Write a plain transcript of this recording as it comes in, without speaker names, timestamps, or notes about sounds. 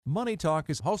Money Talk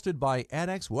is hosted by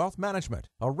Annex Wealth Management,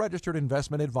 a registered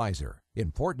investment advisor.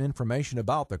 Important information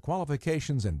about the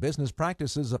qualifications and business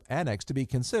practices of Annex to be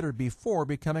considered before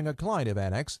becoming a client of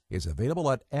Annex is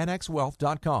available at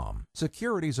annexwealth.com.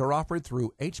 Securities are offered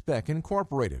through HBEC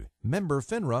Incorporated, member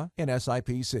FINRA and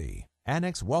SIPC.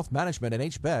 Annex Wealth Management and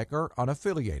HBEC are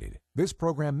unaffiliated. This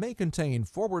program may contain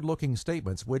forward-looking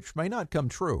statements which may not come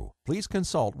true. Please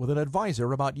consult with an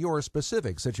advisor about your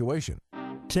specific situation.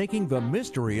 Taking the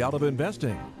mystery out of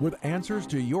investing with answers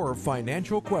to your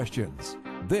financial questions.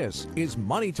 This is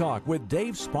Money Talk with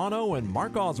Dave Spano and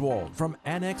Mark Oswald from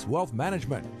Annex Wealth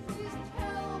Management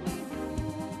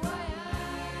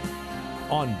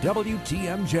on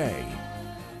WTMJ.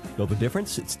 Know the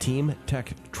difference? It's Team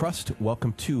Tech Trust.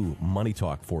 Welcome to Money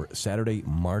Talk for Saturday,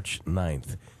 March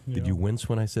 9th. Did you wince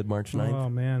when I said March 9th? Oh,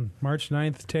 man. March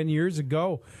 9th, 10 years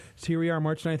ago. So here we are,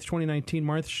 March 9th, 2019,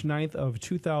 March 9th of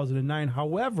 2009.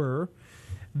 However,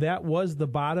 that was the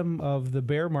bottom of the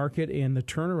bear market and the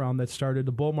turnaround that started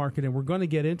the bull market. And we're going to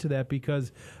get into that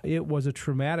because it was a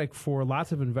traumatic for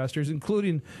lots of investors,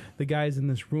 including the guys in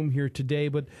this room here today.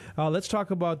 But let's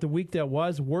talk about the week that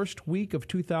was. Worst week of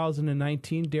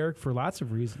 2019, Derek, for lots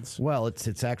of reasons. Well,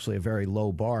 it's actually a very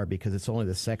low bar because it's only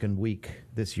the second week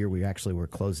this year we actually were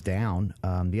closed down.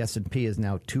 The S&P is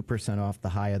now 2% off the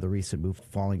high of the recent move,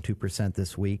 falling 2%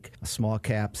 this week. Small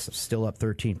caps still up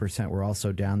 13%. We're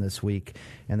also down this week.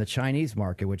 And the Chinese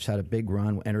market, which had a big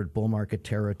run, entered bull market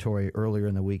territory earlier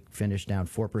in the week, finished down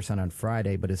 4% on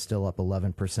Friday, but is still up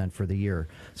 11% for the year.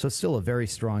 So it's still a very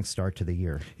strong start to the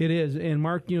year. It is. And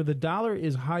Mark, the dollar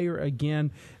is higher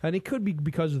again, and it could be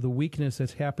because of the weakness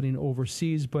that's happening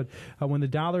overseas. But when the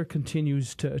dollar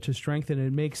continues to strengthen,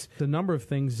 it makes a number of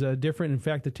things different. In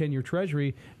fact, the 10-year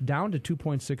Treasury down to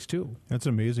 2.62. That's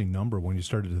an amazing number. When you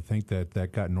started to think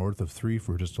that got north of 3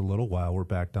 for just a little while, we're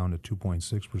back down to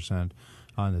 2.6%.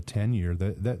 On the 10-year,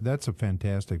 that's a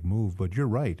fantastic move. But you're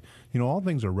right. All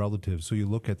things are relative. So you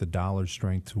look at the dollar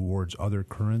strength towards other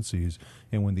currencies,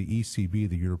 and when the ECB,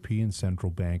 the European Central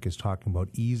Bank, is talking about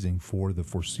easing for the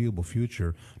foreseeable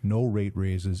future, no rate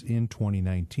raises in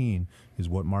 2019 is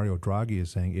what Mario Draghi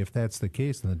is saying. If that's the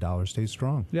case, then the dollar stays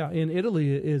strong. Yeah, and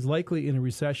Italy is likely in a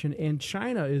recession, and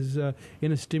China is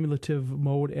in a stimulative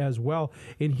mode as well.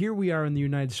 And here we are in the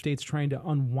United States trying to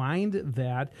unwind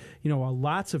that.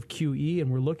 Lots of QE,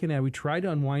 and we tried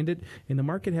to unwind it, and the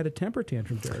market had a temper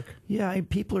tantrum, Derek. Yeah,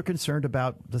 people are concerned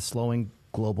about the slowing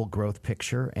global growth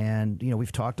picture. And,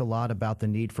 we've talked a lot about the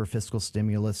need for fiscal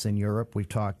stimulus in Europe. We've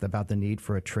talked about the need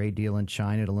for a trade deal in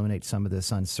China to eliminate some of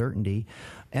this uncertainty.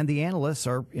 And the analysts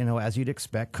are, as you'd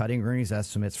expect, cutting earnings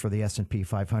estimates for the S&P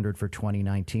 500 for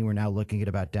 2019. We're now looking at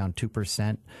about down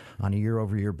 2% on a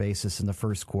year-over-year basis in the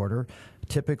first quarter.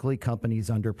 Typically, companies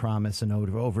underpromise and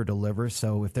over-deliver.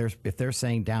 So if they're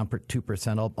saying down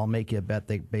 2%, I'll make you a bet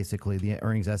the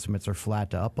earnings estimates are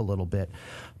flat to up a little bit.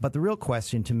 But the real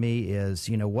question to me is,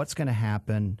 what's going to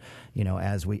happen,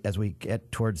 as we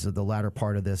get towards the latter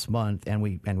part of this month and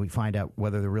we find out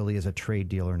whether there really is a trade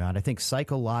deal or not. I think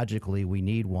psychologically we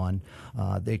need one.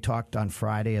 They talked on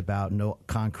Friday about no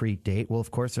concrete date. Well,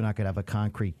 of course, they're not going to have a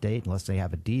concrete date unless they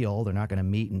have a deal. They're not going to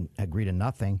meet and agree to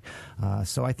nothing.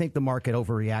 So I think the market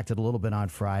overreacted a little bit on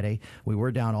Friday. We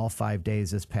were down all 5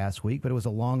 days this past week, but it was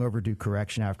a long overdue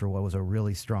correction after what was a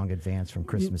really strong advance from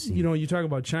Christmas Eve. You talk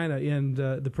about China, and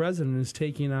the president is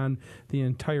taking on the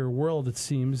entire world, it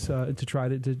seems, to try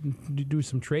to do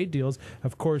some trade deals.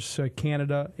 Of course,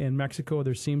 Canada and Mexico,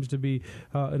 there seems to be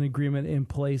an agreement in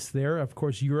place there. Of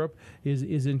course, Europe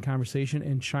is in conversation,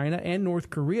 and China and North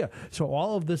Korea. So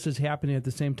all of this is happening at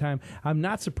the same time. I'm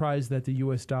not surprised that the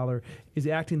U.S. dollar is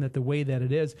acting the way that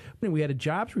it is. We had a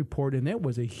jobs report, and it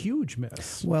was a huge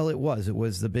miss. Well, it was. It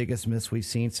was the biggest miss we've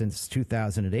seen since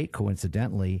 2008,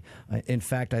 coincidentally. In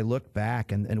fact, I looked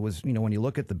back, and it was, when you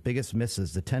look at the biggest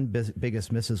misses, the 10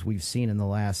 biggest misses we've seen in the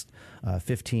last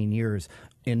 15 years,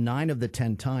 in 9 of the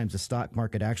 10 times, the stock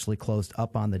market actually closed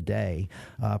up on the day,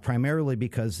 primarily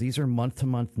because these are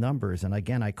month-to-month numbers. And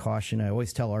again, I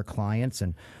always tell our clients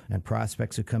and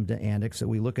prospects who come to Annex that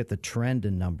we look at the trend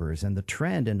in numbers. And the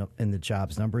trend in the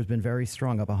jobs number has been very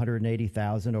strong, up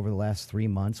 180,000 over the last 3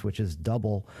 months, which is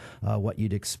double what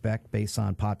you'd expect based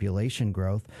on population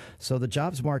growth. So the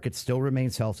jobs market still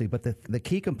remains healthy, but the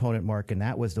key component, Mark, and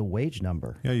that was the wage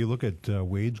number. Yeah, you look at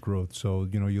wage growth. So,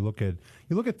 you look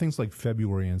at things like February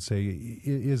February and say,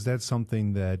 is that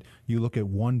something that you look at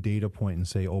one data point and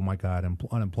say, oh my God,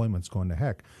 unemployment's going to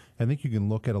heck? I think you can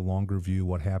look at a longer view,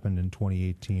 what happened in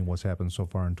 2018, what's happened so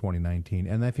far in 2019.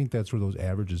 And I think that's where those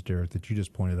averages, Derek, that you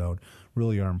just pointed out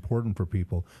really are important for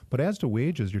people. But as to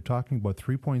wages, you're talking about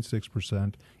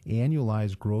 3.6%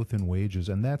 annualized growth in wages.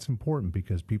 And that's important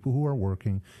because people who are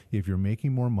working, if you're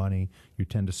making more money, you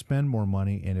tend to spend more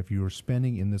money. And if you're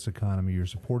spending in this economy, you're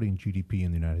supporting GDP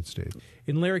in the United States.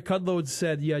 And Larry Kudlow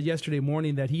said yesterday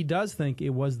morning that he does think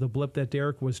it was the blip that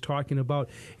Derek was talking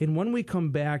about. And when we come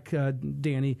back,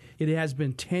 Danny, it has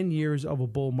been 10 years of a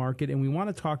bull market, and we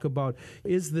want to talk about,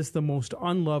 is this the most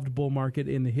unloved bull market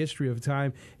in the history of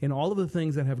time, and all of the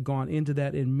things that have gone into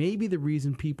that, and maybe the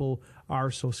reason people are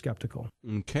so skeptical.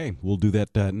 Okay, we'll do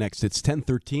that next. It's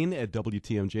 10:13 at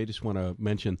WTMJ. Just want to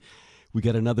mention we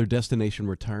got another Destination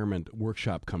Retirement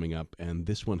workshop coming up, and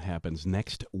this one happens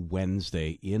next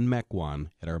Wednesday in Mequon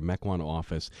at our Mequon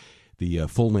office. The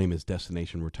full name is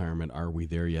Destination Retirement. Are we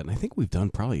there yet? And I think we've done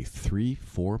probably 3,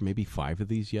 4, maybe 5 of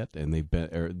these yet, and they've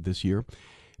been this year.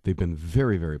 They've been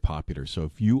very, very popular. So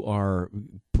if you are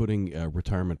putting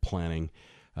retirement planning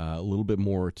a little bit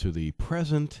more to the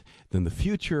present than the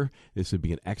future, this would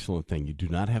be an excellent thing. You do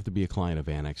not have to be a client of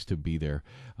Annex to be there.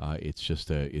 It's just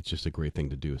a great thing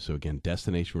to do. So again,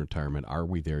 Destination Retirement, Are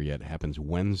We There Yet? Happens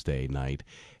Wednesday night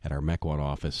at our Mequon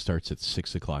office. Starts at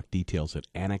 6 o'clock. Details at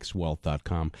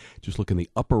annexwealth.com. Just look in the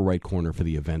upper right corner for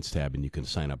the events tab, and you can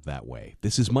sign up that way.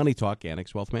 This is Money Talk,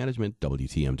 Annex Wealth Management,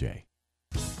 WTMJ.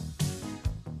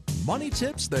 Money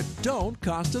tips that don't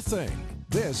cost a thing.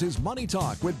 This is Money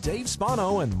Talk with Dave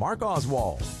Spano and Mark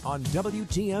Oswald on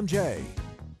WTMJ.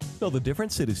 Know the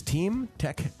difference? It is Team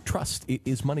Tech Trust. It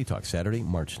is Money Talk, Saturday,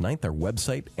 March 9th. Our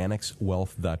website,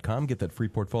 annexwealth.com. Get that free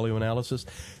portfolio analysis,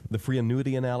 the free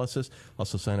annuity analysis.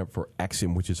 Also sign up for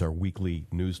Axiom, which is our weekly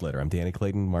newsletter. I'm Danny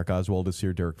Clayton. Mark Oswald is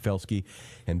here, Derek Felsky,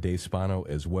 and Dave Spano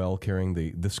as well, carrying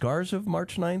the scars of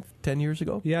March 9th, 10 years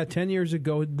ago? Yeah, 10 years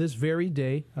ago, this very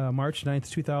day, March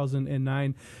 9th,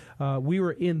 2009, we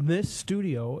were in this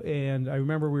studio, and I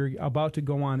remember we were about to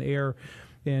go on air.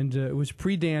 And it was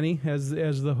pre-Danny as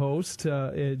the host.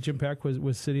 Jim Peck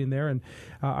was sitting there, and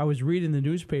I was reading the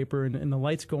newspaper, and the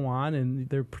lights go on, and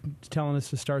they're telling us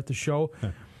to start the show.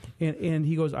 And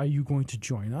he goes, "Are you going to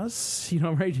join us?"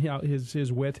 Right?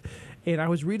 His wit. And I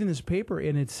was reading this paper,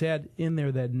 and it said in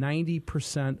there that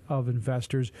 90% of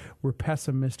investors were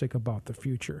pessimistic about the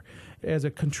future. As a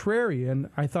contrarian,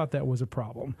 I thought that was a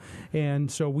problem. And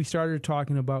so we started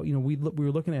talking about, we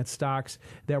were looking at stocks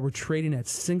that were trading at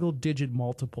single-digit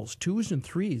multiples, 2s and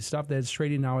 3s, stuff that's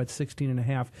trading now at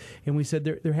 16.5. And we said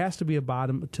there has to be a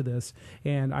bottom to this.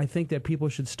 And I think that people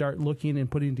should start looking and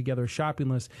putting together a shopping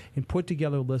list and put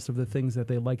together a list of the things that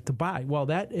they like to buy. Well,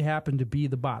 that happened to be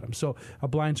the bottom. So a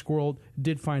blind squirrel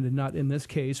did find a nut in this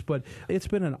case, but it's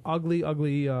been an ugly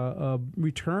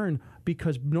return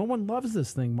because no one loves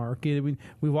this thing, Mark.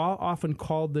 We've all often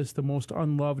called this the most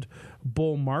unloved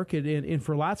bull market, and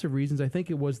for lots of reasons. I think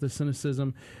it was the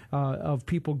cynicism of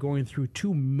people going through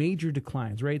 2 major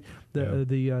declines, right?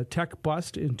 The tech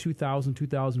bust in 2000,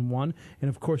 2001, and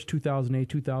of course 2008,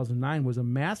 2009 was a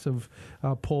massive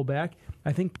pullback.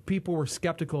 I think people were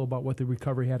skeptical about what the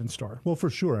recovery had in store. Well,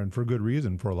 for sure, and for good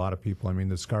reason for a lot of people. I mean,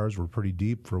 the scars were pretty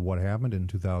deep for what happened in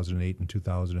 2008 and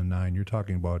 2009. You're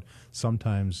talking about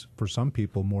sometimes, for some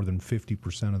people, more than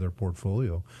 50% of their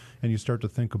portfolio. And you start to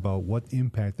think about what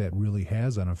impact that really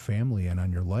has on a family and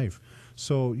on your life.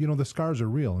 So, the scars are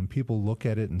real, and people look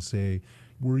at it and say,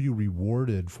 were you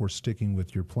rewarded for sticking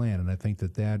with your plan? And I think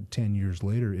that 10 years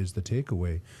later is the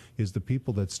takeaway, is the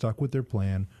people that stuck with their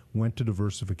plan, went to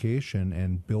diversification,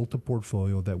 and built a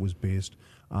portfolio that was based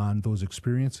on those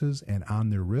experiences and on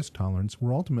their risk tolerance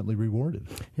were ultimately rewarded.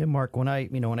 Yeah, Mark, when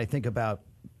I think about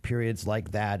periods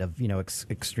like that of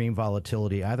extreme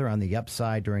volatility, either on the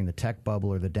upside during the tech bubble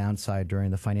or the downside during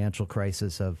the financial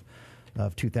crisis of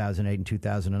 2008 and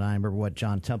 2009. I remember what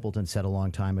John Templeton said a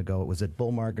long time ago. It was that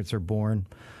bull markets are born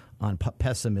on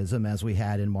pessimism, as we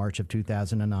had in March of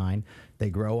 2009. They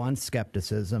grow on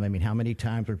skepticism. I mean, how many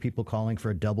times were people calling for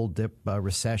a double-dip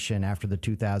recession after the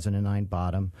 2009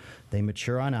 bottom? They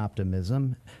mature on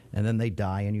optimism, and then they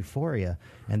die in euphoria.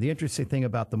 And the interesting thing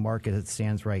about the market as it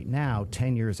stands right now,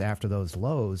 10 years after those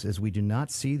lows, is we do not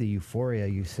see the euphoria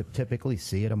you typically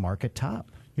see at a market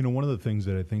top. One of the things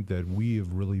that I think that we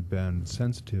have really been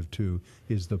sensitive to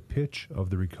is the pitch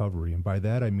of the recovery. And by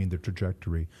that, I mean the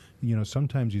trajectory.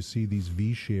 Sometimes you see these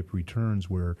V-shaped returns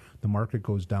where the market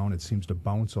goes down, it seems to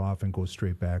bounce off and go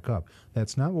straight back up.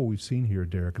 That's not what we've seen here,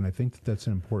 Derek. And I think that's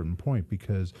an important point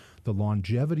because the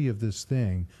longevity of this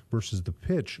thing versus the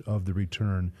pitch of the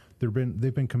return,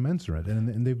 they've been commensurate,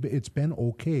 and it's been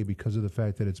okay because of the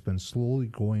fact that it's been slowly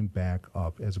going back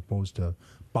up as opposed to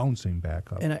bouncing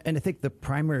back up. And I think the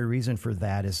primary reason for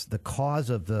that is the cause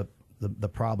of the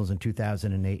problems in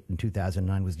 2008 and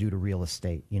 2009 was due to real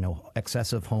estate,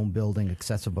 excessive home building,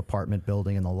 excessive apartment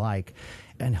building, and the like.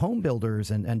 And home builders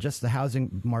and just the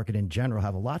housing market in general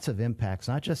have lots of impacts,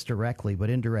 not just directly, but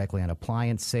indirectly on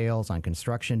appliance sales, on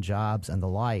construction jobs, and the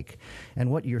like. And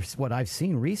what I've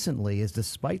seen recently is,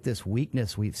 despite this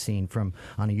weakness we've seen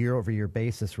on a year-over-year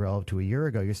basis relative to a year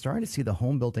ago, you're starting to see the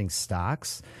home building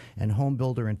stocks and home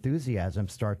builder enthusiasm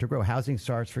start to grow. Housing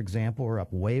starts, for example, are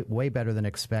up way better than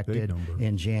expected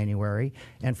in January.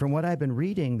 And from what I've been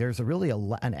reading, there's really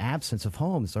an absence of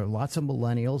homes. There are lots of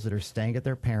millennials that are staying at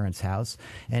their parents' house.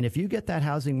 And if you get that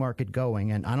housing market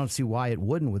going, and I don't see why it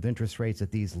wouldn't with interest rates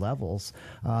at these levels,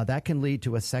 that can lead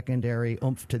to a secondary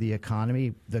oomph to the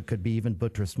economy that could be even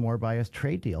buttressed more by a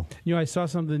trade deal. I saw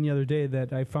something the other day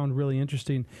that I found really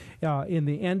interesting. In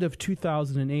the end of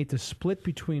 2008, the split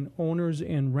between owners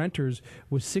and renters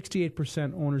was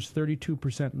 68% owners,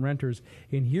 32% renters.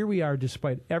 And here we are,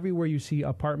 despite everywhere you see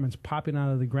apartments popping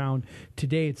out of the ground.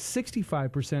 Today, it's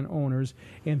 65% owners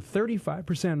and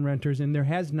 35% renters, and there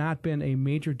has not been a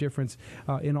major difference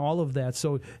in all of that.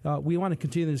 So we want to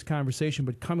continue this conversation,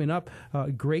 but coming up,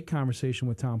 a great conversation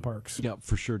with Tom Parks. Yeah,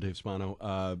 for sure, Dave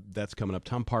Spano. That's coming up.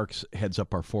 Tom Parks heads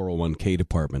up our 401k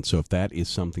department. So if that is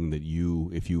something that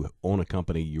if you own a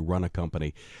company, you run a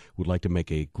company, would like to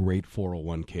make a great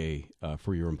 401k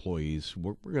for your employees,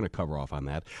 we're going to cover off on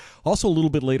that. Also, a little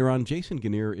bit later on, Jason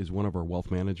Gannier is one of our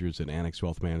wealth managers at Annex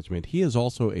Wealth Management. He is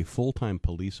also a full-time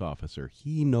police officer.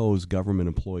 He knows government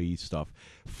employee stuff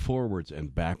forwards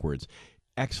and backwards.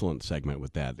 Excellent segment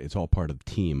with that. It's all part of the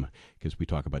team because we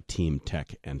talk about team,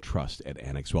 tech, and trust at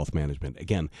Annex Wealth Management.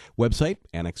 Again, website,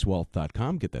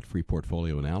 annexwealth.com. Get that free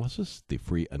portfolio analysis, the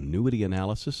free annuity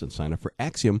analysis, and sign up for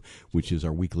Axiom, which is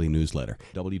our weekly newsletter.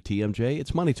 WTMJ,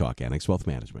 it's Money Talk, Annex Wealth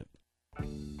Management.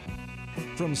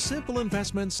 From simple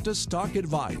investments to stock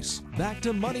advice, back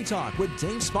to Money Talk with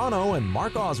Dave Spano and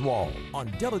Mark Oswald on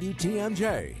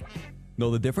WTMJ. Know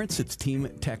the difference? It's Team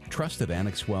Tech Trust at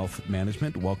Annex Wealth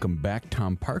Management. Welcome back,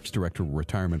 Tom Parks, Director of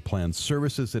Retirement Plan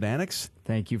Services at Annex.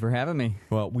 Thank you for having me.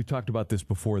 Well, we talked about this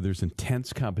before. There's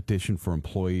intense competition for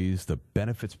employees. The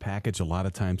benefits package a lot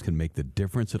of times can make the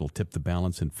difference. It'll tip the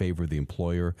balance in favor of the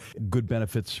employer. Good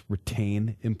benefits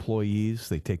retain employees.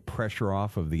 They take pressure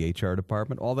off of the HR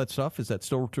department. All that stuff, is that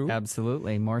still true?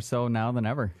 Absolutely. More so now than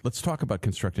ever. Let's talk about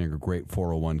constructing a great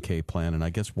 401k plan, and I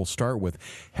guess we'll start with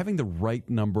having the right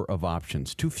number of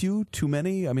options. Too few? Too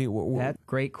many? I mean, that's a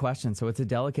great question. So it's a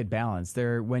delicate balance.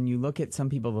 When you look at some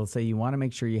people, they'll say you want to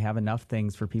make sure you have enough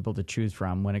things for people to choose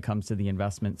from when it comes to the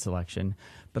investment selection.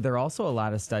 But there are also a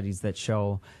lot of studies that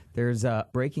show there's a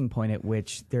breaking point at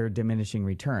which they're diminishing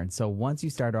returns. So once you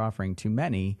start offering too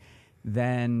many,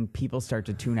 then people start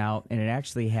to tune out, and it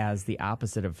actually has the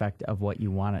opposite effect of what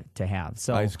you want it to have.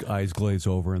 So eyes glaze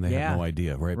over, and they have no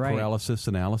idea, right? Right. Paralysis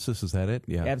analysis, is that it?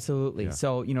 Yeah. Absolutely. Yeah.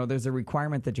 So, there's a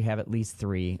requirement that you have at least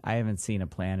 3. I haven't seen a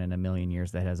plan in a million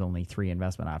years that has only 3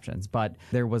 investment options. But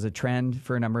there was a trend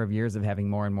for a number of years of having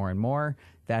more and more and more.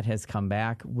 That has come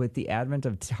back. With the advent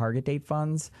of target date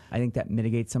funds, I think that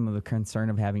mitigates some of the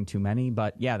concern of having too many.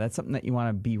 But, yeah, that's something that you want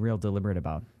to be real deliberate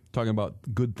about. Talking about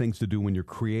good things to do when you're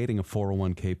creating a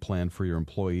 401k plan for your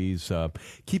employees.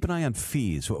 Keep an eye on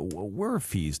fees. Where are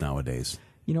fees nowadays?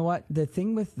 You know what? The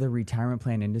thing with the retirement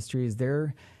plan industry is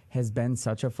there has been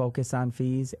such a focus on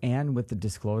fees, and with the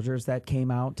disclosures that came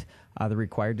out, the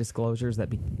required disclosures that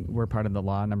were part of the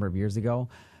law a number of years ago,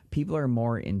 people are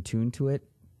more in tune to it.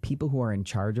 People who are in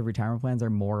charge of retirement plans are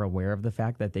more aware of the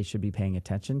fact that they should be paying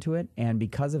attention to it. And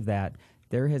because of that,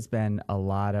 there has been a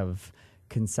lot of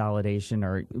consolidation,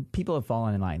 or people have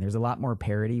fallen in line. There's a lot more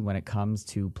parity when it comes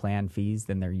to plan fees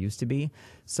than there used to be.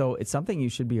 So it's something you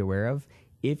should be aware of.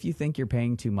 If you think you're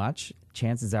paying too much,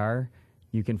 chances are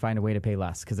you can find a way to pay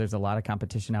less because there's a lot of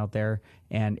competition out there,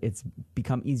 and it's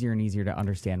become easier and easier to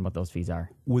understand what those fees are.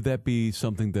 Would that be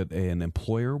something that an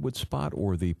employer would spot,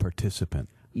 or the participant?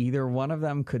 Either one of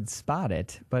them could spot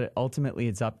it, but ultimately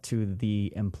it's up to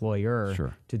the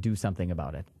employer to do something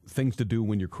about it. Things to do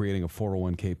when you're creating a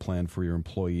 401k plan for your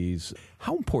employees.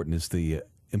 How important is the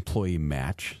employee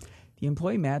match? The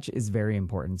employee match is very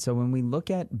important. So when we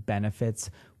look at benefits,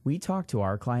 we talk to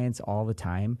our clients all the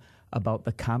time about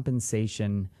the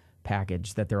compensation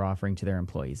package that they're offering to their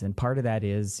employees. And part of that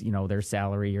is, their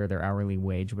salary or their hourly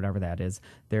wage, whatever that is.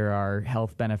 There are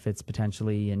health benefits,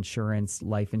 potentially insurance,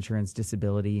 life insurance,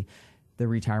 disability, the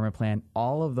retirement plan.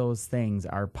 All of those things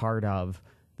are part of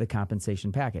the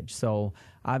compensation package. So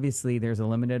obviously there's a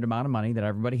limited amount of money that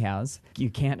everybody has. You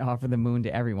can't offer the moon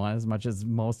to everyone as much as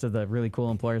most of the really cool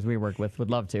employers we work with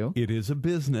would love to. It is a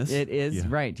business. It is,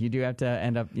 right. You do have to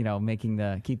end up,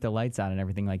 keep the lights on and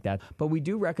everything like that. But we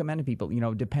do recommend to people,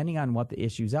 depending on what the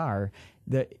issues are,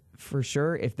 that for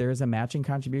sure, if there is a matching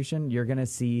contribution, you're going to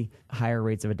see higher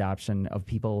rates of adoption of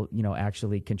people,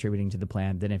 actually contributing to the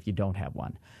plan than if you don't have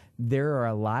one. There are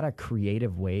a lot of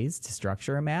creative ways to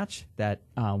structure a match that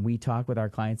we talk with our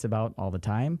clients about all the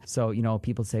time. So,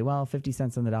 people say, well, 50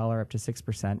 cents on the dollar up to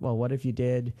 6%. Well, what if you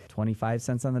did 25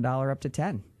 cents on the dollar up to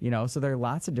 10? So there are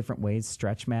lots of different ways,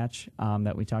 stretch match,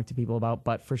 that we talk to people about.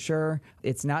 But for sure,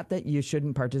 it's not that you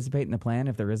shouldn't participate in the plan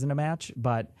if there isn't a match,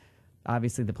 but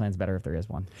obviously the plan's better if there is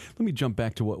one. Let me jump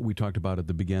back to what we talked about at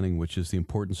the beginning, which is the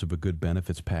importance of a good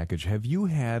benefits package. Have you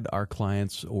had our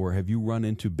clients, or have you run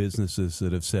into businesses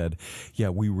that have said, yeah,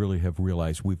 we really have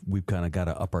realized we've kind of got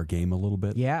to up our game a little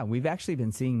bit? Yeah, we've actually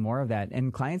been seeing more of that,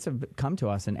 and clients have come to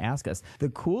us and asked us. The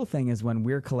cool thing is when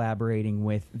we're collaborating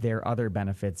with their other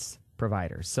benefits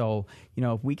providers. So,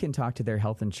 if we can talk to their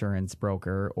health insurance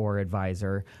broker or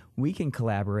advisor, we can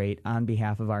collaborate on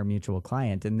behalf of our mutual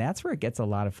client, and that's where it gets a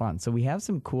lot of fun. So we have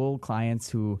some cool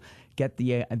clients who get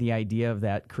the idea of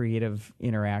that creative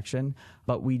interaction,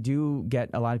 but we do get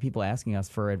a lot of people asking us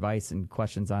for advice and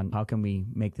questions on how can we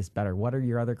make this better? What are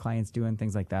your other clients doing?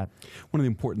 Things like that. One of the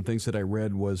important things that I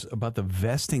read was about the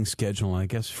vesting schedule. I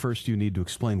guess first you need to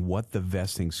explain what the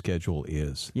vesting schedule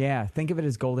is. Yeah, think of it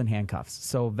as golden handcuffs.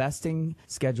 So vesting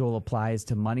schedule applies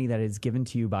to money that is given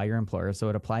to you by your employer. So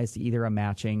it applies to either a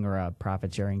matching or a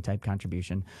profit sharing type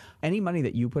contribution. Any money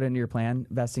that you put into your plan,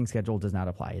 vesting schedule does not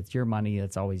apply. It's your money.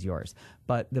 It's always yours.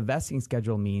 But the vesting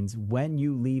schedule means when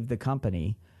you leave the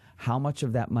company, how much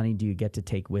of that money do you get to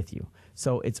take with you?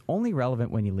 So it's only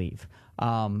relevant when you leave.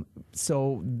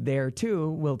 So there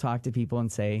too, we'll talk to people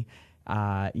and say,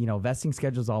 vesting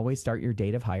schedules always start your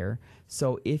date of hire.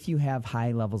 So if you have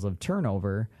high levels of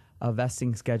turnover, a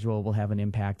vesting schedule will have an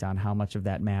impact on how much of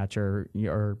that match or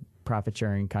your profit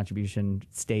sharing contribution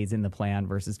stays in the plan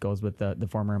versus goes with the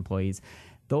former employees.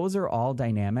 Those are all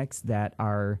dynamics that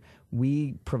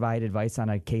we provide advice on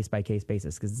a case-by-case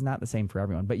basis because it's not the same for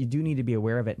everyone. But you do need to be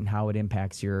aware of it and how it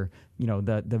impacts your,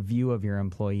 the view of your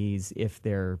employees if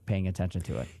they're paying attention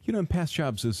to it. In past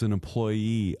jobs as an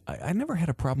employee, I never had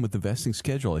a problem with the vesting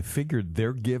schedule. I figured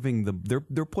they're putting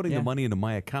the money into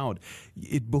my account.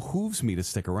 It behooves me to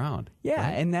stick around. Yeah,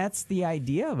 right? And that's the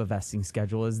idea of a vesting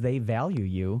schedule is they value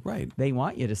you. Right. They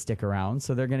want you to stick around,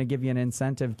 so they're going to give you an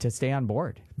incentive to stay on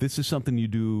board. This is something you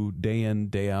do day in,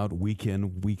 day out, week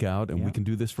in, week out, and we can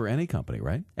do this for any company,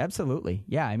 right? Absolutely.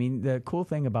 Yeah, I mean, the cool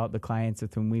thing about the clients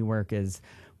with whom we work is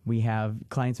we have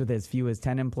clients with as few as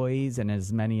 10 employees and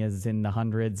as many as in the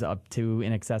hundreds up to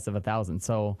in excess of 1,000.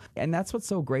 So, and that's what's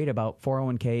so great about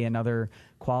 401k and other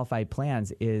qualified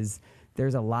plans is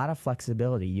there's a lot of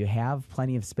flexibility. You have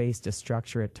plenty of space to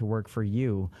structure it to work for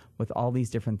you with all these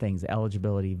different things,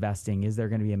 eligibility, vesting, is there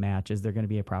going to be a match, is there going to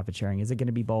be a profit sharing, is it going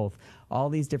to be both? All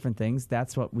these different things,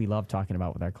 that's what we love talking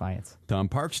about with our clients. Tom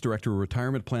Parks, Director of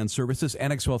Retirement Plan Services,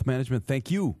 Annex Wealth Management, thank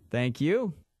you. Thank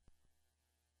you.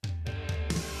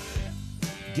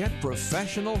 Get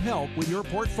professional help with your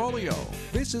portfolio.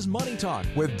 This is Money Talk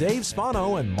with Dave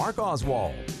Spano and Mark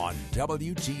Oswald on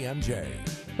WTMJ.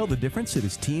 Know the difference? It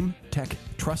is Team Tech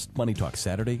Trust Money Talk,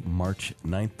 Saturday, March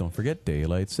 9th. Don't forget,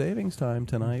 daylight savings time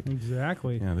tonight.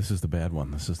 Exactly. Yeah, this is the bad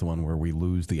one. This is the one where we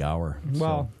lose the hour.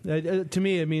 Well, to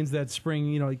me, it means that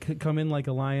spring, come in like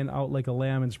a lion, out like a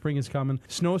lamb, and spring is coming.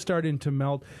 Snow's starting to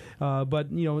melt, but,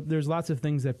 there's lots of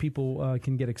things that people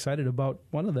can get excited about.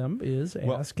 One of them is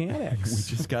Ask Annex.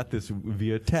 We just got this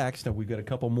via text. Now, we've got a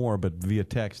couple more, but via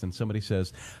text, and somebody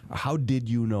says, how did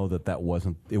you know that it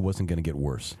wasn't going to get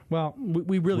worse? Well,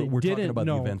 we really We're didn't talking about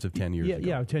know. the events of 10 years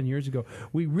ago. Yeah, 10 years ago.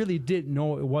 We really didn't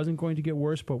know it wasn't going to get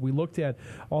worse, but we looked at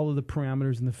all of the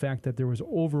parameters and the fact that there was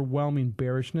overwhelming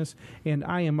bearishness, and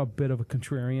I am a bit of a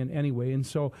contrarian anyway, and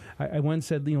so I went and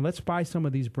said, let's buy some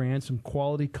of these brands, some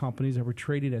quality companies that were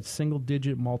traded at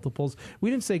single-digit multiples. We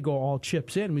didn't say go all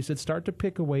chips in. We said start to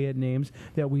pick away at names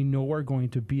that we know are going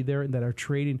to be there and that are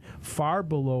trading far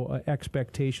below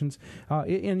expectations.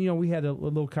 We had a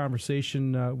little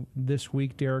conversation this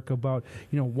week, Derek, about,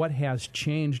 what has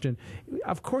changed, and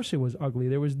of course it was ugly.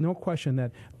 There was no question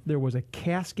that there was a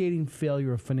cascading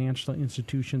failure of financial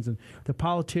institutions, and the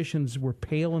politicians were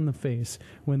pale in the face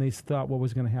when they thought what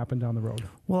was going to happen down the road.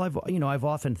 Well, I've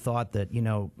often thought that,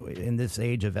 in this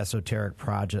age of esoteric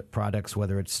products,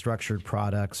 whether it's structured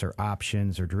products or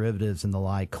options or derivatives and the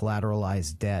like,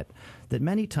 collateralized debt, that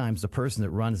many times the person that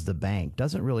runs the bank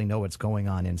doesn't really know what's going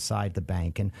on inside the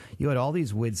bank. And you had all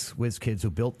these whiz kids who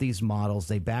built these models.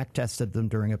 They back tested them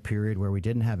during a period where we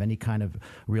didn't have any kind of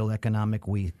real economic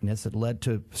weakness. It led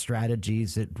to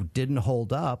strategies that didn't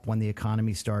hold up when the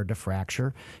economy started to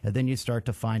fracture. And then you start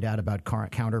to find out about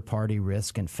counterparty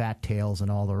risk and fat tails and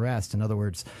all the rest. In other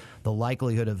words, the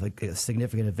likelihood of a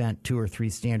significant event 2 or 3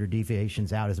 standard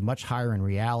deviations out is much higher in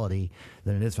reality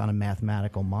than it is on a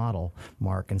mathematical model,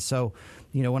 Mark. And so,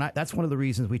 that's one of the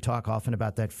reasons we talk often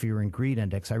about that fear and greed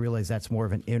index. I realize that's more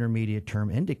of an intermediate term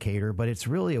indicator, but it's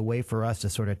really a way for us to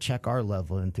sort of check our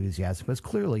level of enthusiasm. Because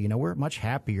clearly, we're much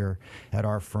happier at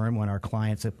our firm when our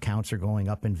clients' accounts are going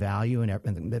up in value,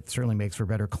 and that certainly makes for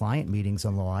better client meetings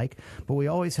and the like. But we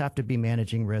always have to be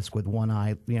managing risk with one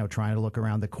eye, trying to look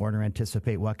around the corner,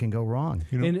 anticipate what can go wrong.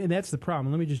 And that's the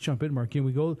problem. Let me just jump in, Mark.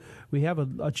 We have a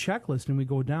checklist, and we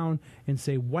go down and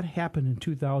say, what happened in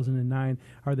 2009?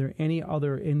 Are there any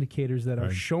other indicators that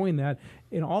are showing that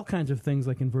in all kinds of things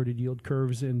like inverted yield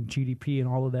curves and GDP and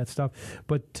all of that stuff?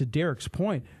 But to Derek's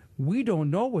point, we don't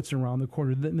know what's around the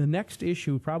corner. The next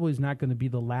issue probably is not going to be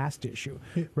the last issue,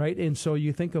 right? And so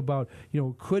you think about, it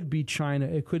could be China,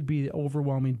 it could be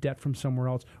overwhelming debt from somewhere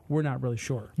else. We're not really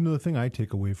sure. The thing I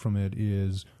take away from it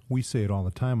is, we say it all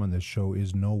the time on this show,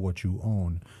 is know what you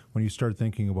own. When you start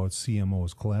thinking about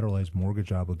CMOs, collateralized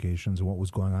mortgage obligations, and what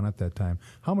was going on at that time,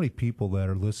 how many people that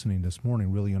are listening this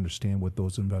morning really understand what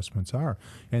those investments are?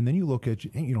 And then you look at,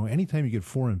 anytime you get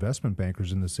 4 investment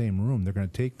bankers in the same room, they're going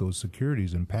to take those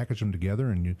securities and package them together,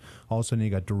 and all of a sudden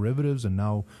you got derivatives, and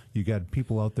now you got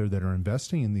people out there that are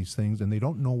investing in these things, and they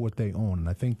don't know what they own. And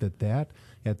I think that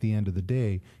at the end of the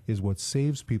day, is what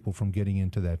saves people from getting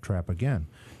into that trap again,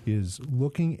 is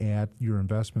looking at your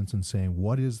investments and saying,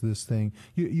 what is this thing?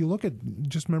 You look at,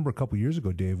 just remember a couple years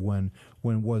ago, Dave, when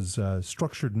was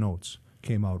structured notes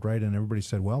came out, right? And everybody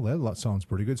said, well, that sounds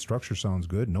pretty good. Structure sounds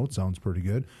good. Note sounds pretty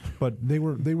good. But they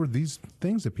were these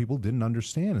things that people didn't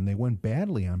understand, and they went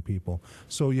badly on people.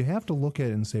 So you have to look at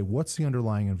it and say, what's the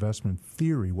underlying investment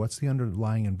theory? What's the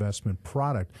underlying investment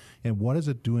product? And what is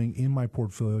it doing in my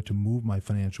portfolio to move my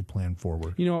financial plan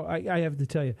forward? I have to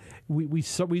tell you, we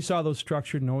saw those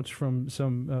structured notes from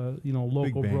some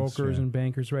local brokers and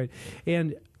bankers, right?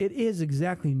 And it is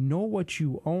exactly know what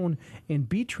you own and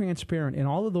be transparent. And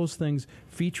all of those things,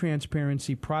 fee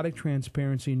transparency, product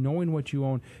transparency, knowing what you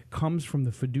own, comes from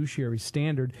the fiduciary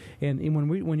standard. And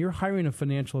when you're hiring a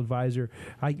financial advisor,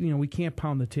 we can't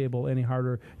pound the table any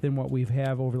harder than what we've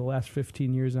have over the last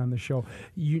 15 years on the show.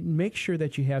 You make sure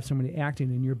that you have somebody acting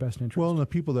in your best interest. Well, and the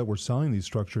people that were selling these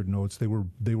structured notes, they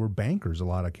were bankers a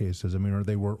lot of cases. Or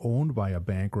they were owned by a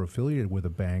bank or affiliated with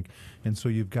a bank. And so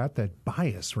you've got that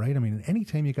bias, right?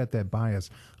 Anytime you got that bias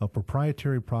of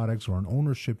proprietary products or an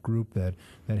ownership group that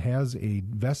has a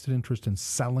vested interest in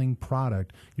selling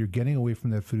product, you're getting away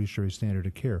from that fiduciary standard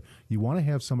of care. You want to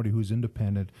have somebody who's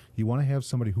independent. You want to have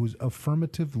somebody who's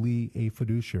affirmatively a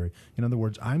fiduciary. In other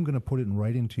words, I'm going to put it in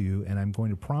writing to you, and I'm going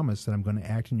to promise that I'm going to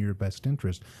act in your best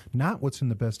interest, not what's in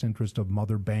the best interest of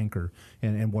mother banker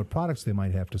and what products they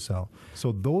might have to sell.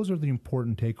 So those are the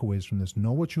important takeaways from this.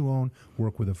 Know what you own,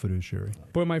 work with a fiduciary.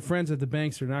 Boy, my friends at the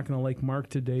banks are not going to like Mark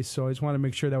today, so I just want to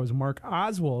make sure that was Mark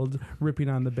Oswald ripping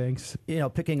on the banks.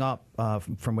 Picking up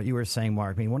from what you were saying,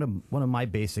 Mark, one of my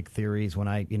basic theories when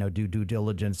I do due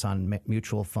diligence on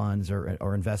mutual funds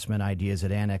or investment ideas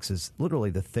at Annex is literally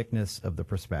the thickness of the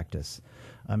prospectus.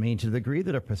 To the degree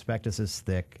that a prospectus is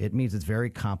thick, it means it's very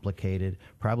complicated,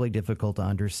 probably difficult to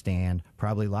understand,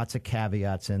 probably lots of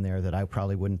caveats in there that I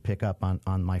probably wouldn't pick up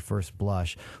on my first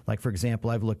blush. Like, for example,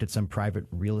 I've looked at some private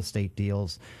real estate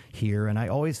deals here, and I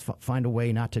always find a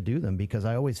way not to do them because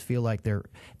I always feel like they're,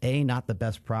 A, not the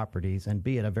best properties, and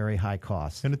B, at a very high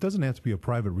cost. And it doesn't have to be a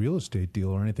private real estate deal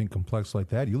or anything complex like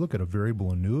that. You look at a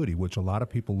variable annuity, which a lot of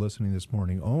people listening this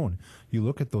morning own. You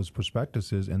look at those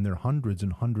prospectuses, and they're hundreds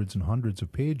and hundreds and hundreds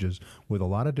of pages with a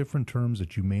lot of different terms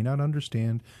that you may not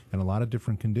understand and a lot of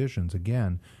different conditions.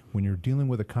 Again, when you're dealing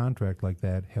with a contract like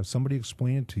that, have somebody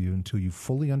explain it to you until you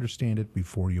fully understand it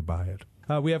before you buy it.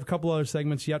 We have a couple other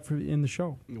segments yet in the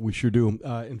show. We sure do.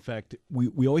 In fact,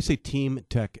 we always say team,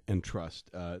 tech, and trust.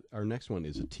 Our next one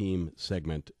is a team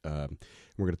segment. We're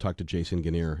going to talk to Jason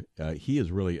Gannier. He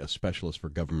is really a specialist for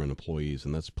government employees,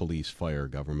 and that's police, fire,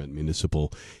 government,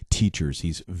 municipal, teachers.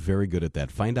 He's very good at that.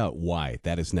 Find out why.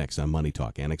 That is next on Money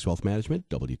Talk. Annex Wealth Management,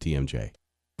 WTMJ.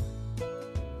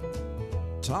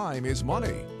 Time is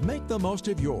money. Make the most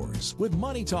of yours with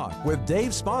Money Talk with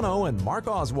Dave Spano and Mark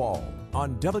Oswald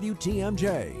on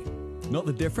WTMJ. Know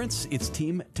the difference? It's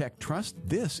Team Tech Trust.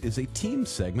 This is a team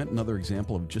segment, another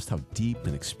example of just how deep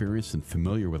and experienced and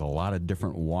familiar with a lot of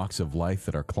different walks of life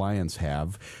that our clients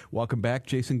have. Welcome back,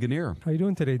 Jason Gannier. How you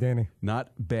doing today, Danny?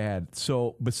 Not bad.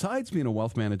 So besides being a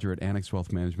wealth manager at Annex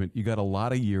Wealth Management, you got a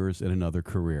lot of years in another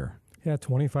career. Yeah,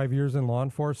 25 years in law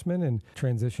enforcement and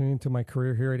transitioning to my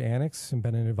career here at Annex and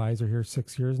been an advisor here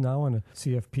 6 years now and a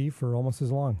CFP for almost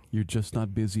as long. You're just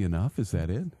not busy enough, is that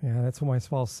it? Yeah, that's what my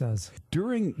spouse says.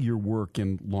 During your work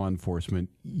in law enforcement,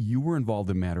 you were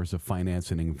involved in matters of finance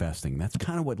and investing. That's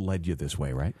kind of what led you this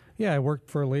way, right? Yeah, I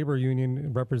worked for a labor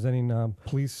union representing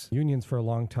police unions for a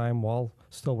long time while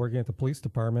still working at the police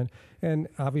department. And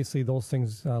obviously those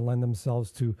things lend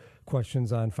themselves to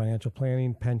questions on financial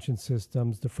planning, pension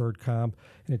systems, deferred comp,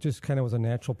 and it just kind of was a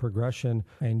natural progression.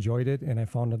 I enjoyed it, and I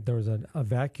found that there was a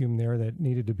vacuum there that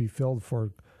needed to be filled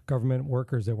for government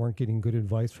workers that weren't getting good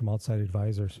advice from outside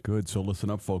advisors. Good. So listen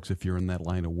up, folks, if you're in that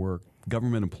line of work.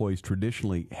 Government employees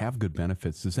traditionally have good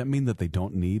benefits. Does that mean that they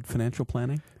don't need financial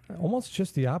planning? Almost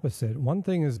just the opposite. One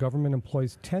thing is government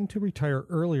employees tend to retire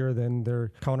earlier than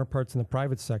their counterparts in the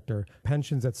private sector.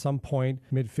 Pensions at some point,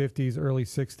 mid-50s, early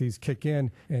 60s, kick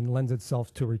in and lends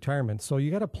itself to retirement. So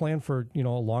you got to plan for, a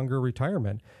longer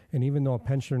retirement. And even though a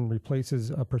pension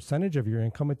replaces a percentage of your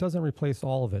income, it doesn't replace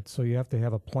all of it. So you have to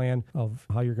have a plan of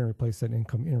how you're going to replace that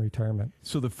income in retirement.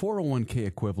 So the 401k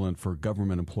equivalent for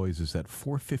government employees is that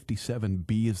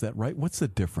 457B, is that right? What's the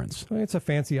difference? Well, it's a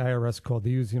fancy IRS code.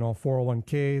 They use,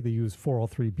 401k. They use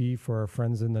 403B for our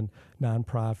friends in the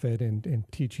nonprofit and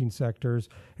teaching sectors.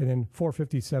 And then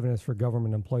 457 is for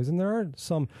government employees. And there are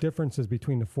some differences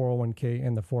between the 401k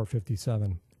and the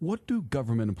 457. What do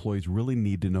government employees really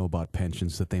need to know about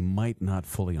pensions that they might not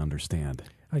fully understand?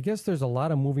 I guess there's a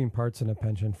lot of moving parts in a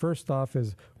pension. First off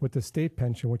is with the state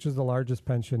pension, which is the largest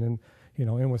pension in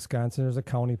Wisconsin. There's a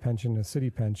county pension and a city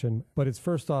pension. But it's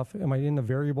first off, am I in the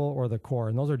variable or the core?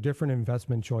 And those are different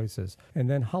investment choices. And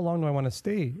then how long do I want to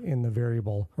stay in the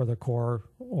variable or the core,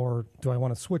 or do I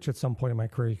want to switch at some point in my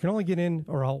career? You can only get in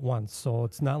or out once. So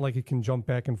it's not like you can jump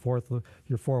back and forth with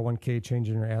your 401k,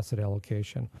 changing your asset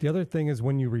allocation. The other thing is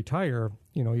when you retire,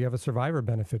 you have a survivor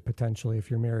benefit potentially if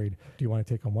you're married. Do you want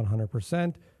to take on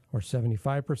 100%? Or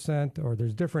 75%, or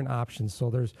there's different options. So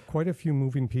there's quite a few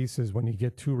moving pieces when you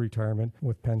get to retirement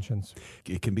with pensions.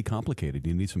 It can be complicated.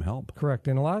 You need some help. Correct.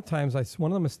 And a lot of times,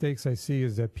 one of the mistakes I see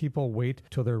is that people wait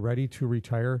till they're ready to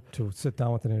retire to sit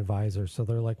down with an advisor. So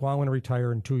they're like, well, I want to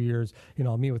retire in 2 years.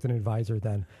 I'll meet with an advisor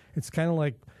then. It's kind of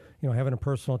like, having a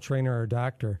personal trainer or a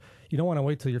doctor. You don't want to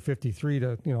wait till you're 53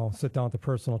 to, sit down with a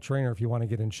personal trainer if you want to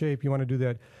get in shape. You want to do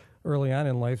that early on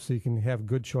in life so you can have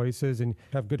good choices and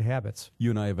have good habits.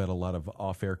 You and I have had a lot of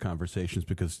off-air conversations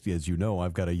because, as you know,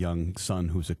 I've got a young son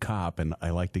who's a cop, and I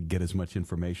like to get as much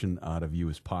information out of you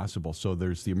as possible. So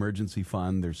there's the emergency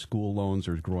fund, there's school loans,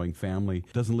 there's growing family.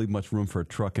 Doesn't leave much room for a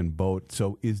truck and boat.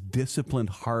 So is discipline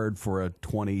hard for a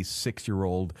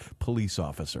 26-year-old police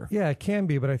officer? Yeah, it can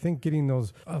be, but I think getting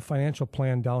those financial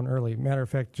plan down early. Matter of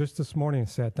fact, just this morning I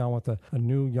sat down with a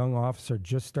new young officer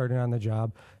just starting on the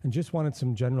job and just wanted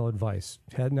some general advice.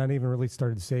 Had not even really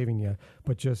started saving yet,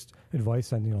 but just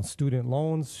advice on, student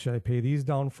loans. Should I pay these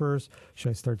down first?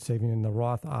 Should I start saving in the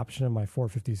Roth option of my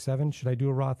 457? Should I do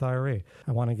a Roth IRA?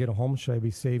 I want to get a home. Should I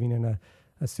be saving in a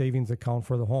savings account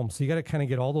for the home? So you got to kind of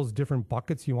get all those different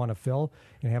buckets you want to fill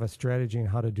and have a strategy on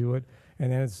how to do it. And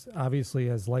then it's obviously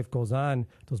as life goes on,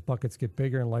 those buckets get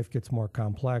bigger and life gets more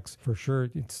complex. For sure,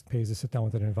 it pays to sit down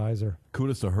with an advisor.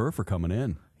 Kudos to her for coming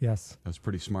in. Yes. That's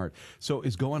pretty smart. So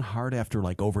is going hard after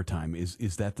overtime,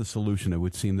 is that the solution? It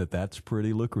would seem that's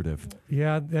pretty lucrative.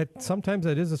 Yeah, sometimes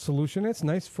that is a solution. It's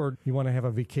nice for you want to have a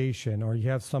vacation or you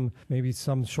have maybe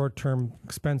some short-term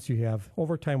expense you have.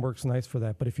 Overtime works nice for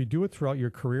that. But if you do it throughout your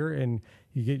career and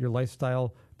you get your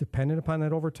lifestyle dependent upon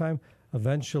that overtime,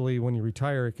 eventually when you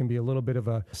retire, it can be a little bit of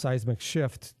a seismic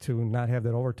shift to not have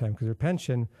that overtime because your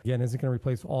pension, again, isn't going to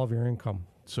replace all of your income.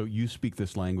 So you speak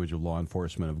this language of law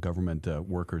enforcement, of government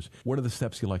workers. What are the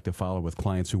steps you like to follow with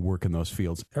clients who work in those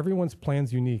fields? Everyone's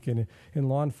plan's unique. And in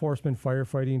law enforcement,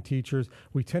 firefighting, teachers,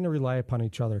 we tend to rely upon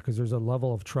each other because there's a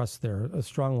level of trust there, a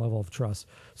strong level of trust.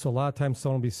 So a lot of times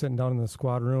someone will be sitting down in the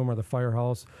squad room or the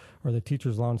firehouse or the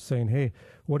teacher's lounge saying, hey,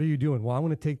 what are you doing? Well, I'm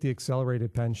going to take the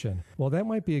accelerated pension. Well, that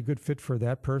might be a good fit for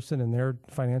that person and their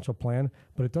financial plan,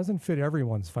 but it doesn't fit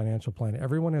everyone's financial plan.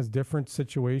 Everyone has different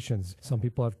situations. Some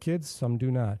people have kids, some do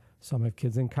not. Some have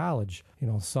kids in college.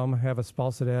 Some have a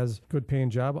spouse that has good paying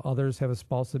job. Others have a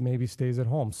spouse that maybe stays at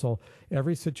home. So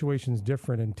every situation is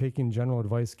different, and taking general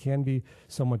advice can be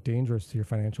somewhat dangerous to your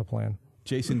financial plan.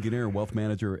 Jason Gannier, Wealth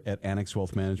Manager at Annex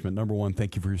Wealth Management. Number one,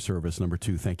 thank you for your service. Number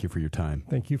two, thank you for your time.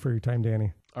 Thank you for your time,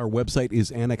 Danny. Our website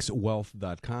is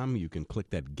annexwealth.com. You can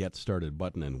click that Get Started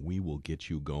button, and we will get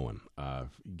you going.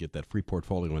 Get that free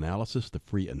portfolio analysis, the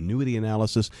free annuity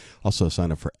analysis. Also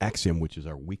sign up for Axiom, which is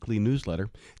our weekly newsletter.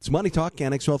 It's Money Talk,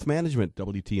 Annex Wealth Management,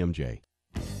 WTMJ.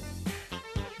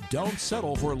 Don't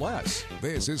settle for less.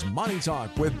 This is Money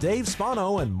Talk with Dave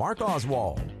Spano and Mark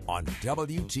Oswald on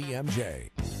WTMJ.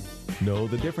 Know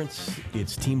the difference.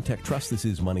 It's Team Tech Trust. This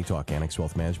is Money Talk, Annex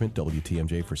Wealth Management,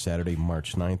 WTMJ, for Saturday,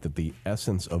 March 9th. At the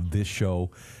essence of this show,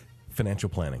 financial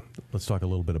planning. Let's talk a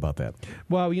little bit about that.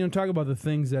 Well, talk about the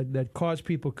things that cause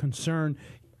people concern.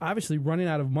 Obviously, running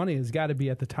out of money has got to be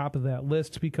at the top of that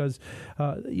list because,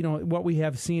 what we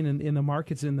have seen in the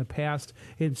markets in the past.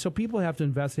 And so people have to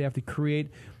invest. They have to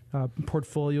create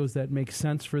portfolios that make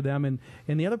sense for them. And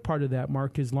the other part of that,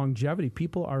 Mark, is longevity.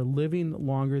 People are living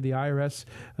longer. The IRS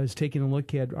is taking a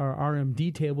look at our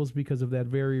RMD tables because of that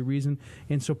very reason.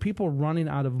 And so people running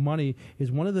out of money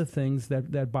is one of the things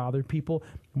that bother people.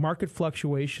 Market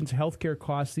fluctuations, healthcare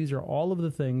costs, these are all of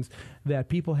the things that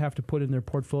people have to put in their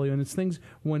portfolio. And it's things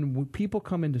when people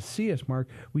come in to see us, Mark,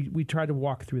 we try to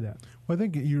walk through that. Well, I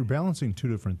think you're balancing two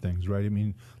different things, right? I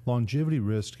mean, longevity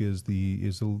risk is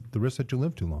the risk that you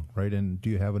live too long, right? And do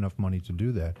you have enough money to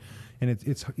do that? And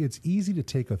it's easy to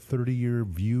take a 30-year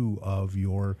view of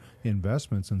your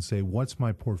investments and say, what's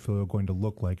my portfolio going to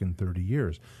look like in 30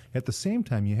 years? At the same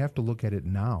time, you have to look at it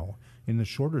now in the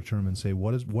shorter term and say,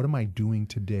 what am I doing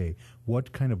today?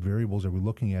 What kind of variables are we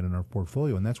looking at in our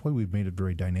portfolio? And that's why we've made it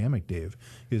very dynamic, Dave,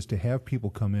 is to have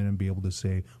people come in and be able to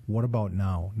say, what about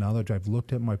now? Now that I've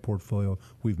looked at my portfolio,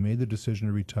 we've made the decision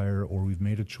to retire, or we've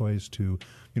made a choice to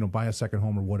buy a second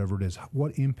home or whatever it is.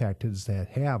 What impact does that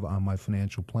have on my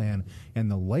financial plan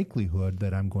and the likelihood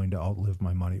that I'm going to outlive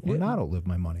my money or not outlive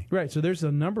my money? Right. So there's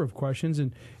a number of questions.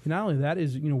 And not only that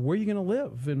is, where are you going to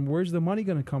live and where's the money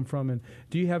going to come from? And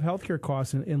do you have healthcare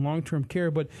costs in long-term care?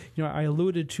 But, I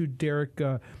alluded to, Derek,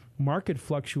 market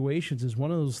fluctuations is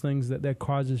one of those things that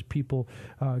causes people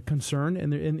concern,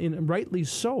 and rightly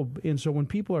so. And so when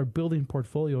people are building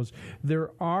portfolios, there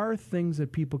are things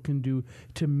that people can do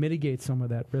to mitigate some of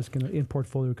that risk in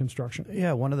portfolio construction.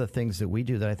 Yeah, one of the things that we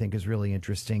do that I think is really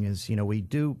interesting is, we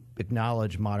do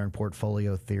acknowledge modern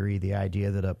portfolio theory, the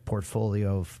idea that a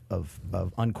portfolio of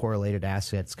uncorrelated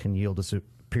assets can yield a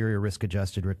superior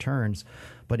risk-adjusted returns.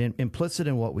 But implicit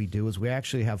in what we do is we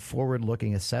actually have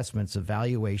forward-looking assessments of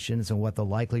valuations and what the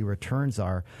likely returns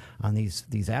are on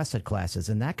these asset classes.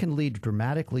 And that can lead to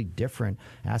dramatically different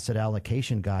asset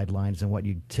allocation guidelines than what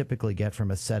you typically get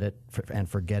from a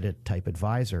set-it-and-forget-it type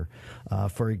advisor.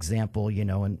 For example,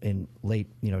 in late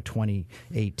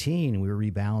 2018, we were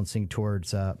rebalancing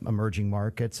towards emerging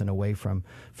markets and away from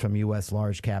U.S.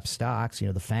 large-cap stocks,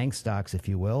 the FANG stocks, if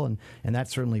you will. And that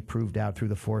certainly proved out through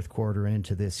the fourth quarter and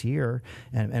into this year.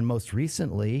 And most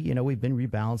recently, we've been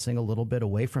rebalancing a little bit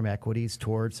away from equities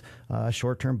towards a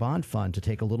short-term bond fund to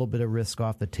take a little bit of risk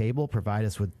off the table, provide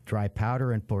us with dry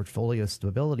powder and portfolio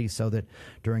stability so that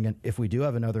if we do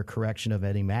have another correction of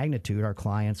any magnitude, our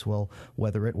clients will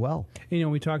weather it well.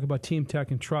 We talk about Team Tech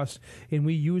and Trust, and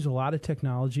we use a lot of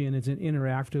technology, and it's an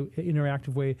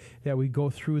interactive way that we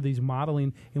go through these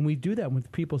modeling, and we do that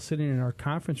with people sitting in our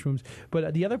conference rooms.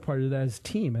 But the other part of that is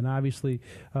team, and obviously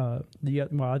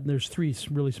there's three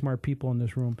really smart people in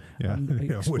this room,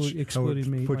 excluding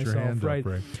me, put myself, your hand right?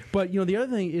 Up, right? But the other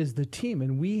thing is the team,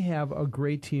 and we have a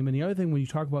great team. And the other thing when you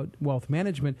talk about wealth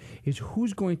management is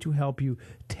who's going to help you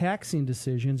taxing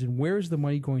decisions and where is the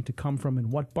money going to come from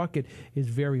and what bucket is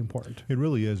very important. It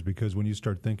really is, because when you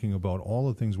start thinking about all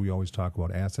the things we always talk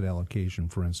about, asset allocation,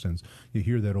 for instance, you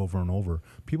hear that over and over.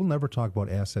 People never talk about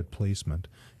asset placement,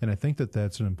 and I think that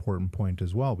that's an important point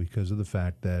as well, because of the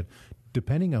fact that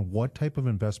depending on what type of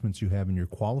investments you have in your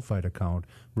qualified account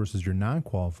versus your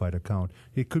non-qualified account,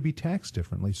 it could be taxed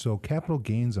differently. So capital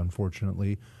gains,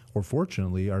 unfortunately, or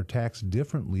fortunately, are taxed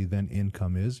differently than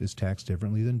income is taxed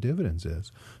differently than dividends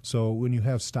is. So when you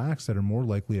have stocks that are more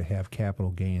likely to have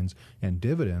capital gains and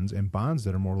dividends and bonds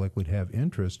that are more likely to have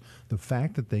interest, the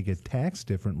fact that they get taxed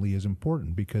differently is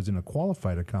important, because in a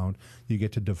qualified account, you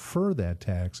get to defer that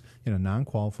tax. In a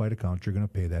non-qualified account, you're going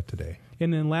to pay that today.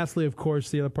 And then lastly, of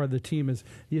course, the other part of the team is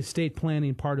the estate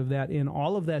planning part of that. And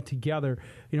all of that together,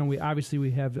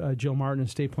 we have Jill Martin,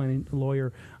 estate planning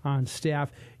lawyer, on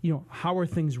staff. How are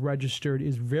things registered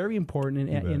is very important.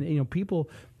 And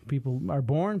people People are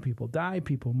born, people die,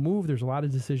 people move. There's a lot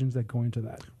of decisions that go into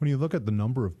that. When you look at the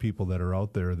number of people that are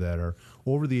out there that are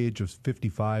over the age of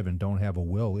 55 and don't have a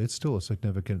will, it's still a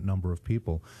significant number of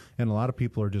people. And a lot of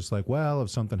people are just like, well, if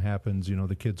something happens,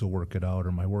 the kids will work it out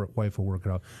or my wife will work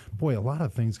it out. Boy, a lot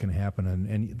of things can happen.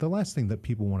 And the last thing that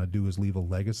people want to do is leave a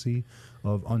legacy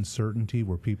of uncertainty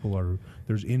where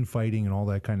there's infighting and all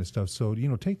that kind of stuff. So,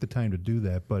 take the time to do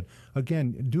that. But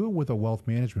again, do it with a wealth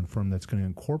management firm that's going to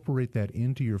incorporate that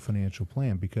into your financial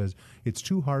plan, because it's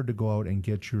too hard to go out and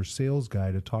get your sales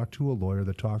guy to talk to a lawyer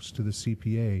that talks to the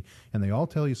CPA, and they all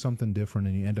tell you something different,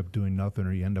 and you end up doing nothing,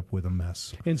 or you end up with a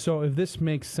mess. And so if this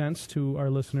makes sense to our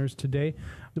listeners today,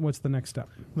 what's the next step?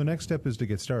 The next step is to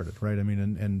get started, right? I mean,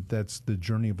 and that's the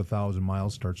journey of 1,000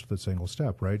 miles starts with a single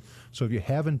step, right? So if you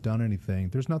haven't done anything,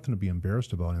 there's nothing to be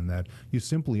embarrassed about in that. You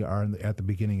simply are at the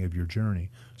beginning of your journey.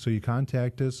 So you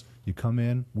contact us, you come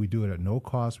in, we do it at no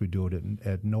cost, we do it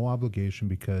at no obligation,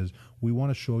 because we want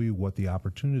to show you what the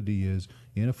opportunity is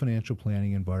in a financial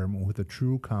planning environment with a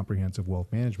true comprehensive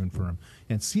wealth management firm,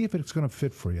 and see if it's going to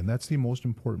fit for you. And that's the most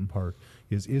important part,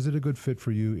 is it a good fit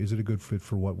for you? Is it a good fit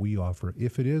for what we offer?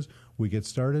 If it is, we get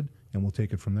started, and we'll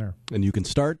take it from there. And you can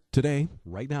start today,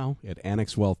 right now, at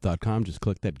annexwealth.com. Just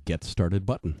click that Get Started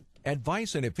button.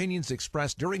 Advice and opinions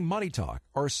expressed during Money Talk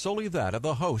are solely that of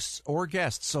the hosts or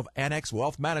guests of Annex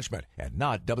Wealth Management and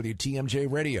not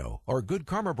WTMJ Radio or Good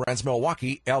Karma Brands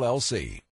Milwaukee, LLC.